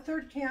 You know, a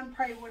third can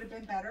probably would have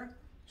been better,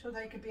 so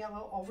they could be a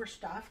little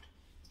overstuffed,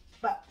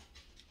 but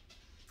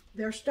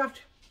they're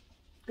stuffed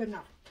good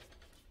enough.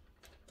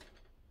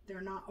 They're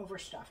not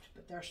overstuffed,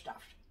 but they're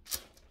stuffed.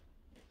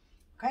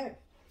 Okay,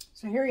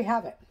 so here you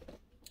have it.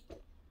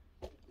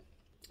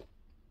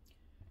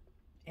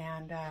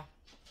 And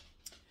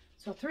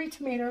so 3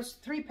 tomatoes,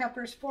 3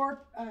 peppers,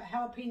 4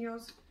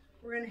 jalapenos.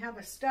 We're going to have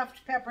a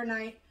stuffed pepper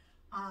night.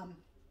 And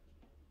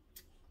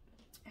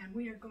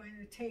we are going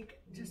to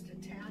take just a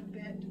tad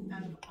bit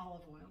of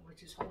olive oil,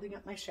 which is holding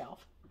up my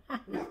shelf.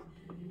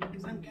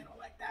 Because I'm ghetto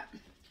like that.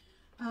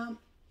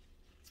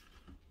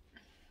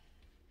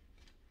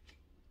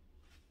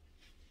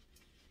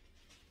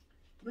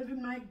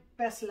 Living my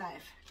best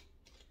life.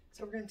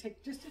 So we're going to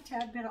take just a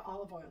tad bit of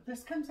olive oil.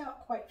 This comes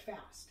out quite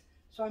fast.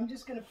 So I'm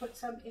just going to put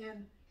some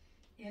in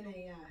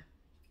a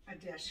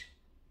dish.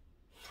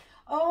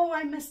 Oh,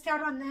 I missed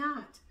out on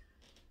that.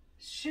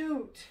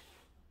 Shoot.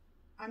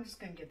 I'm just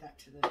going to give that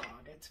to the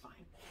dog. It's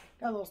fine.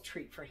 Got a little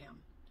treat for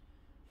him.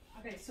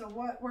 Okay, so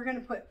what we're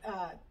going to put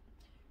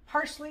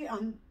parsley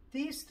on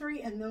these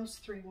 3 and those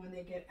 3 when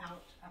they get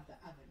out of the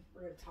oven.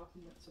 We're going to top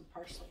them with some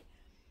parsley.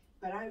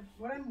 But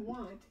what I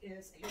want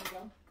is, here we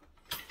go.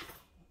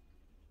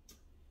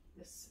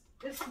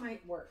 This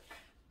might work,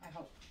 I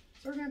hope.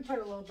 So we're going to put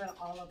a little bit of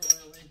olive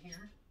oil in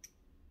here.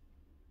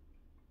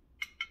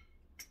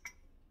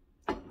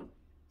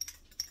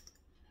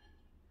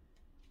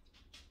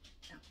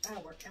 Yeah,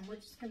 that'll work. And we're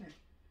just going to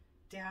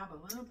dab a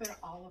little bit of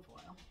olive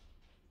oil.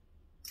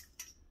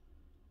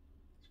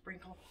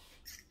 Sprinkle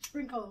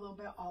a little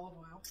bit of olive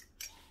oil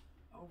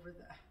over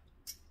the...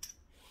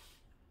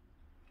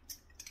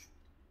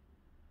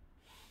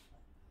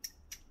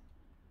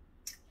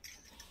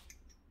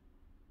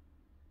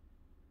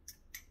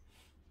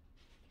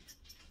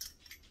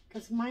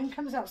 Because mine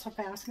comes out so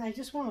fast, and I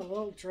just want a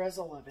little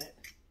drizzle of it.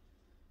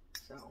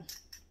 So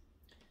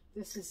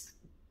this is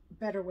a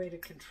better way to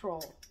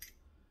control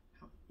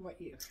how much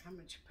you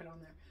put on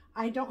there.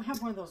 I don't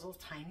have one of those little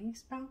tiny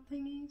spout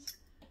thingies.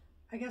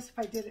 I guess if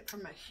I did it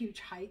from a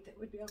huge height, that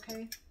would be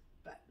okay.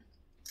 But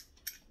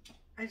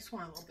I just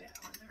want a little bit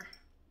on there.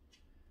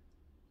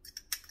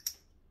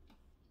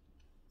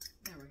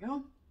 There we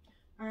go.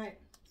 All right.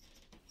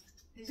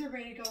 These are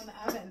ready to go in the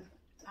oven.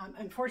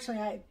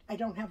 Unfortunately, I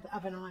don't have the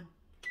oven on.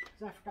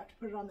 I forgot to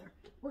put it on there.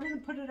 We're going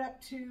to put it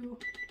up to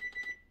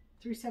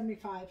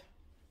 375.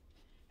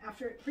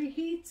 After it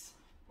preheats,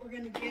 we're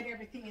going to get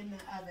everything in the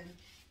oven.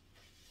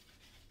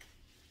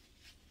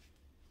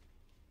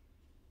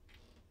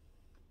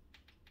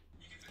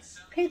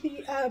 Okay,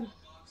 the oven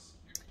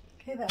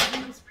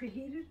is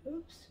preheated.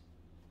 Oops.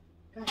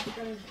 Gosh,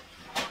 there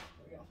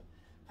we go.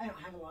 I don't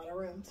have a lot of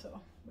room,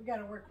 so we got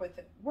to work with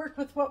it. Work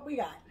with what we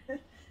got.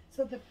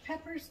 So the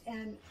peppers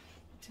and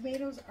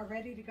tomatoes are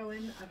ready to go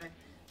in the oven.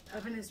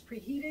 Oven is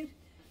preheated,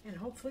 and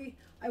hopefully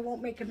I won't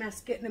make a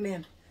mess getting them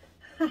in.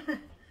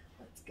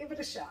 Let's give it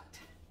a shot.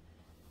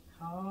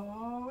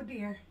 Oh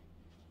dear.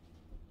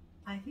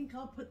 I think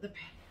I'll put the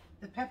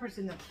peppers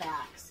in the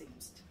back,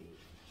 seems to be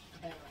a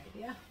better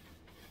idea.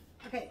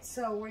 Okay,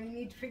 so we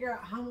need to figure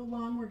out how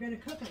long we're going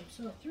to cook them.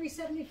 So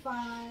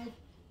 375. If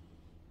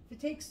it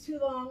takes too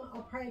long,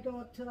 I'll probably go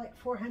up to like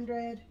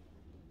 400.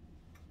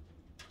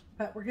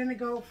 But we're going to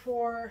go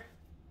for,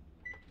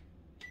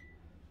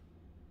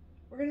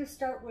 we're going to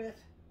start with,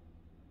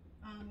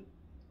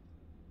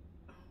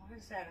 what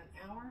is that,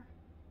 an hour?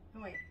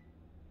 Oh, wait.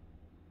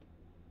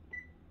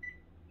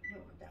 I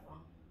don't want that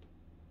long.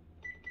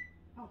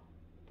 Oh,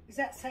 is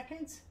that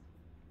seconds?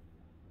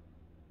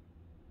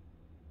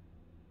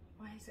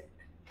 Why is it?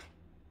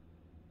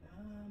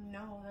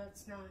 No,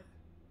 that's not.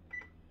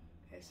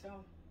 Okay,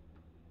 so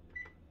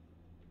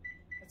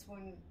that's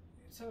one.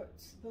 So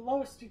it's the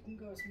lowest you can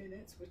go is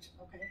minutes, which,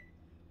 okay.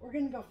 We're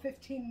going to go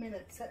 15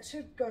 minutes. That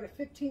should go to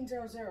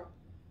 1500 or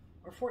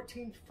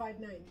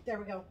 1459. There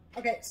we go.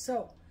 Okay,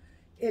 so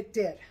it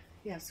did.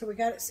 Yeah, so we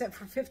got it set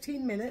for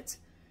 15 minutes.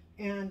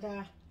 And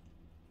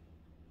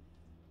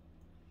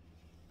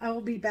I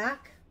will be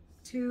back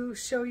to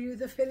show you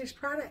the finished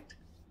product.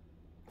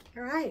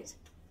 All right.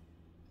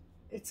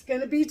 It's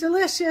going to be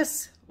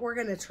delicious. We're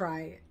going to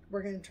try it.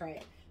 We're going to try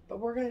it.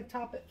 But we're going to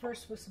top it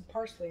first with some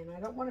parsley. And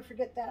I don't want to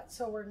forget that,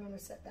 so we're going to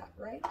set that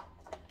right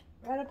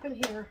up in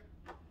here.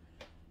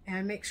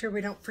 And make sure we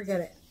don't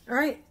forget it. All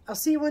right. I'll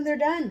see you when they're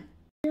done.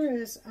 Here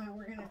is,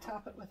 we're going to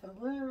top it with a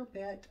little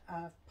bit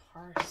of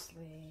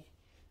parsley.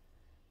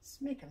 Let's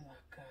make them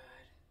look good.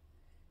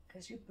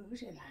 Because you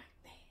bougie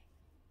like me.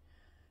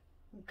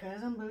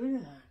 Because I'm bougie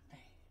like me.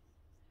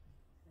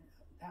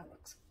 That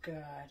looks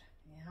good.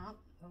 Yeah.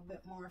 A little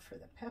bit more for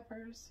the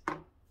peppers.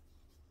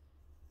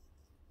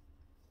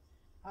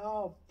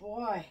 Oh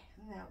boy,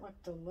 doesn't that look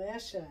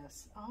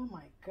delicious? Oh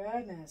my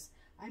goodness.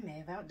 I may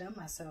have outdone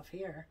myself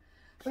here.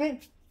 Okay,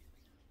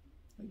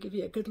 I'll give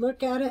you a good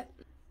look at it.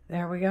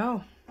 There we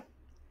go.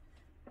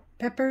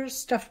 Peppers,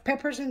 stuffed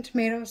peppers and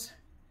tomatoes.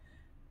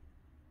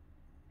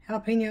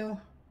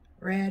 Jalapeno,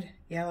 red,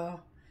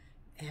 yellow,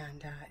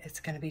 and it's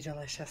going to be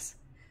delicious.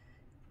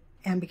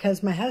 And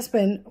because my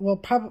husband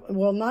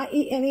will not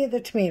eat any of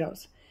the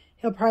tomatoes,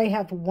 he'll probably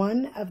have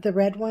one of the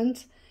red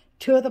ones,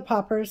 2 of the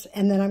poppers,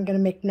 and then I'm going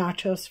to make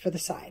nachos for the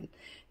side.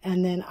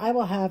 And then I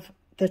will have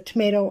the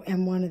tomato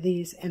and one of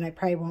these, and I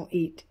probably won't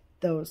eat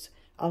those.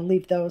 I'll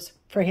leave those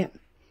for him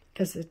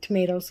because the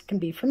tomatoes can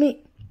be for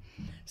me.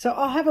 So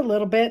I'll have a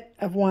little bit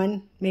of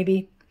one,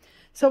 maybe.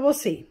 So we'll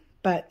see.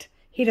 But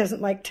he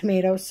doesn't like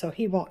tomatoes, so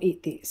he won't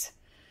eat these.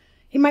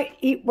 He might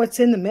eat what's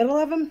in the middle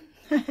of them.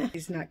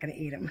 He's not going to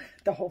eat them,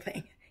 the whole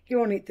thing. He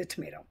won't eat the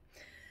tomato.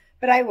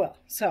 But I will.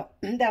 So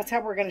that's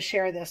how we're going to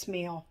share this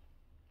meal.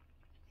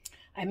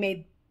 I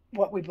made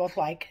what we both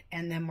like,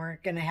 and then we're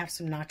going to have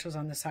some nachos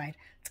on the side.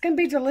 It's going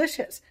to be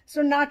delicious.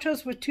 So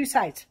nachos with 2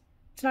 sides.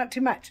 It's not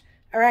too much.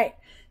 All right.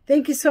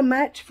 Thank you so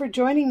much for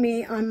joining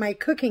me on my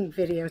cooking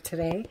video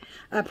today.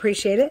 I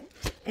appreciate it.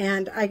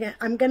 And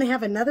I'm going to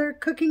have another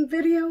cooking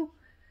video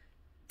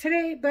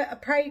today, but I'll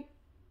probably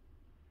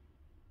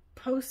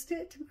post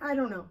it. I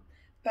don't know.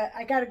 But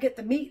I got to get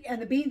the meat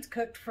and the beans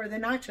cooked for the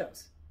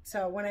nachos.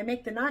 So when I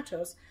make the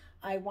nachos,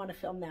 I want to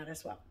film that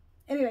as well.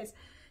 Anyways,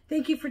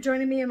 thank you for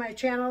joining me on my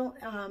channel.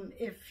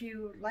 If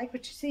you like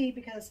what you see,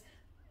 because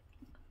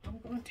I'm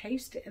going to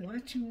taste it and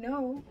let you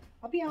know.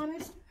 I'll be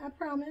honest. I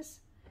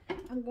promise.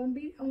 I'm going to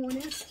be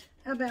honest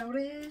about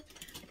it.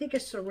 I think a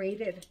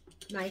serrated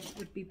knife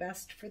would be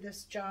best for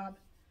this job.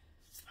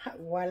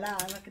 Voila,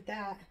 look at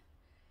that.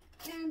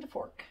 And a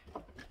fork.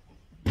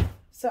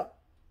 So,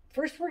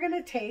 first we're going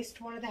to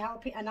taste one of the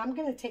jalapeno. And I'm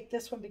going to take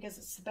this one because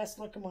it's the best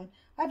looking one.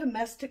 I have a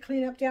mess to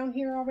clean up down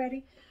here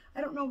already.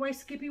 I don't know why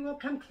Skippy won't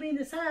come clean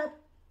this up.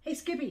 Hey,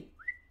 Skippy,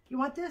 you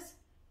want this?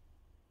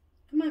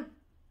 Come on.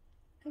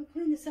 Come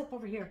clean this up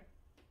over here.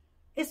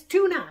 It's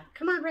tuna.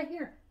 Come on, right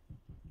here.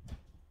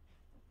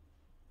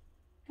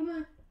 Come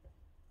on.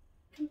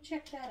 Come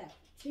check that out.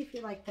 See if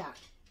you like that.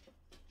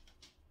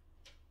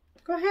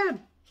 Go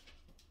ahead.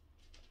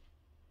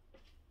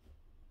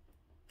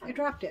 I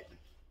dropped it.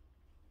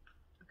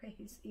 Okay,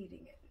 he's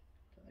eating it.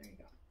 So there you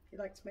go. He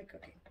likes my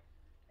cooking.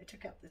 I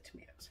took out the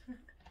tomatoes.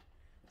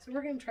 So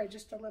we're going to try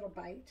just a little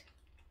bite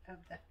of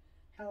the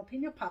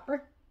jalapeno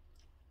popper.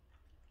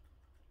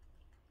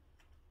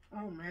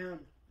 Oh, man.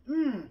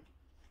 Mmm.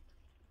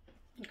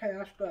 Okay,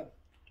 that's good.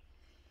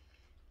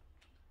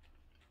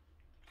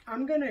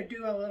 I'm going to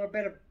do a little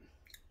bit of,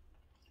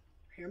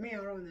 hear me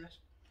out on this,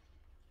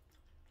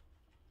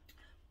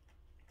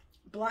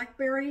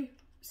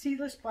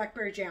 seedless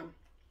blackberry jam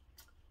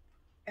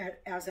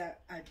as a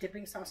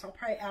dipping sauce. I'll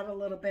probably add a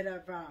little bit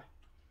of,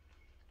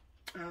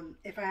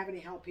 if I have any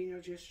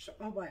jalapeno juice or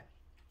something. Oh boy,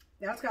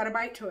 that's got a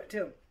bite to it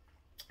too.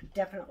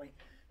 Definitely.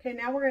 Okay,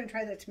 now we're going to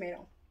try the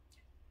tomato.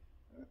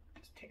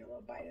 Let's take a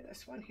little bite of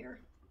this one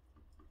here.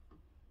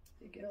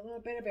 You get a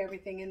little bit of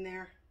everything in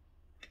there.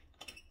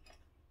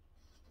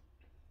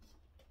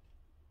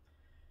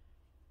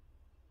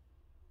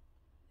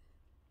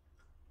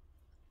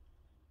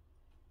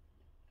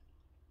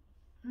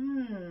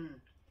 Mmm.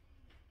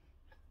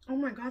 Oh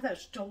my God,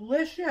 that's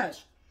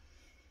delicious.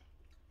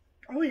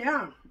 Oh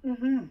yeah.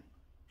 Mm-hmm.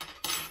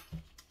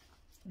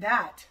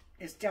 That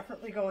is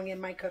definitely going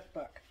in my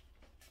cookbook.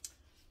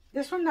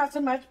 This one not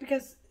so much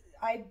because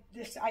I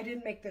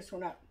didn't make this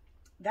one up.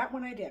 That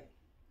one I did.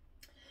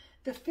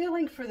 The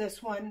filling for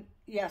this one,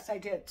 yes, I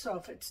did. So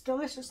if it's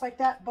delicious like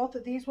that, both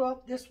of these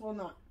will, this will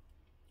not.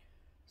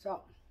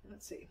 So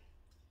let's see.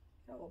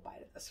 A little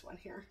bite of this one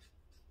here.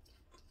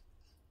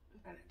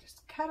 I'm gonna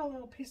just cut a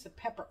little piece of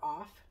pepper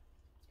off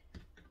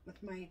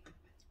with my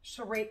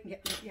serrated,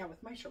 yeah,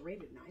 with my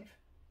serrated knife.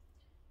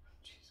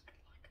 Jeez, good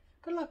luck.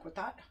 Good luck with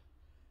that.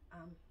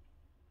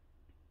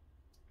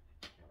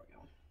 There we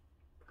go.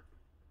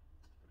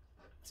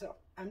 So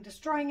I'm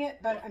destroying it,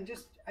 but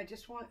I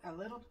just want a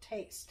little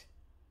taste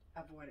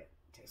of what it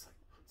tastes like.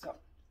 So,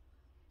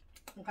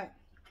 okay,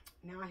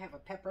 now I have a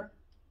pepper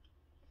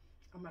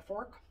on my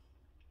fork.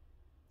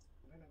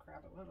 I'm gonna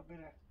grab a little bit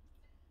of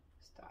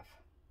stuff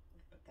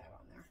and put that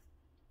on there.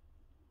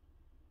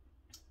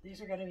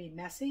 These are gonna be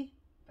messy,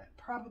 but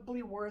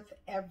probably worth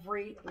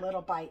every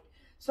little bite.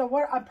 So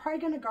what I'm probably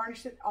gonna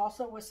garnish it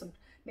also with some,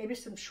 maybe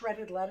some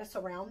shredded lettuce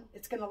around.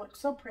 It's gonna look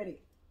so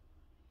pretty.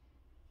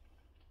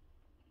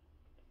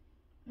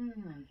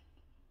 Mmm.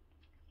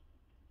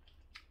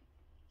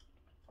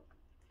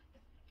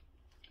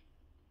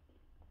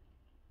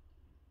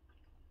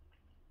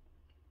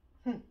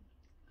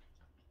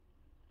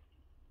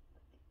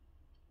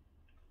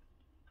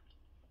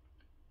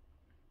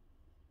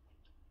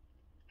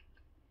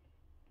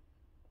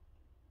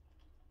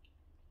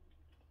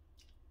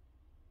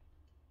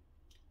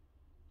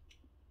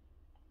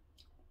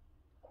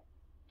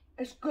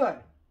 It's good.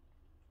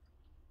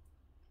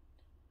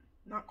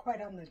 Not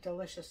quite on the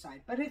delicious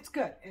side, but it's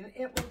good, and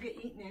it will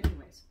get eaten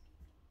anyways.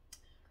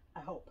 I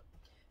hope.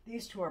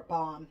 These two are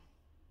bomb.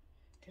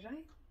 Did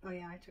I? Oh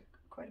yeah, I took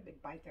quite a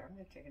big bite there. I'm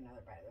going to take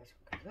another bite of this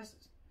one because this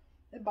is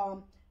the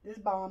bomb, this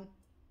bomb,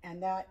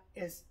 and that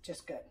is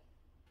just good.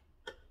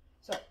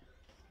 So,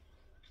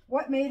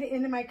 what made it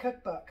into my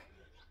cookbook?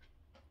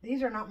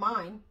 These are not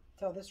mine.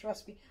 So this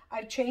recipe,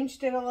 I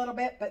changed it a little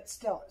bit, but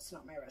still, it's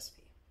not my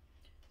recipe.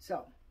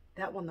 So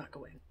that will not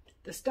go in.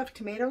 The stuffed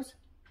tomatoes,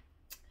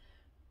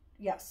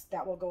 yes,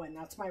 that will go in.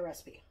 That's my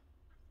recipe.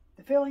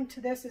 The filling to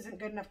this isn't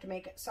good enough to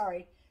make it.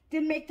 Sorry.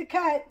 Didn't make the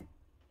cut.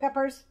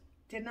 Peppers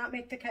did not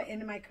make the cut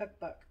into my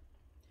cookbook.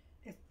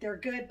 They're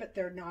good, but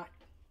they're not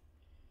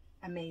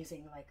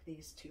amazing like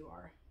these two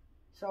are.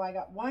 So I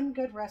got one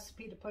good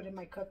recipe to put in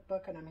my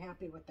cookbook, and I'm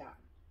happy with that.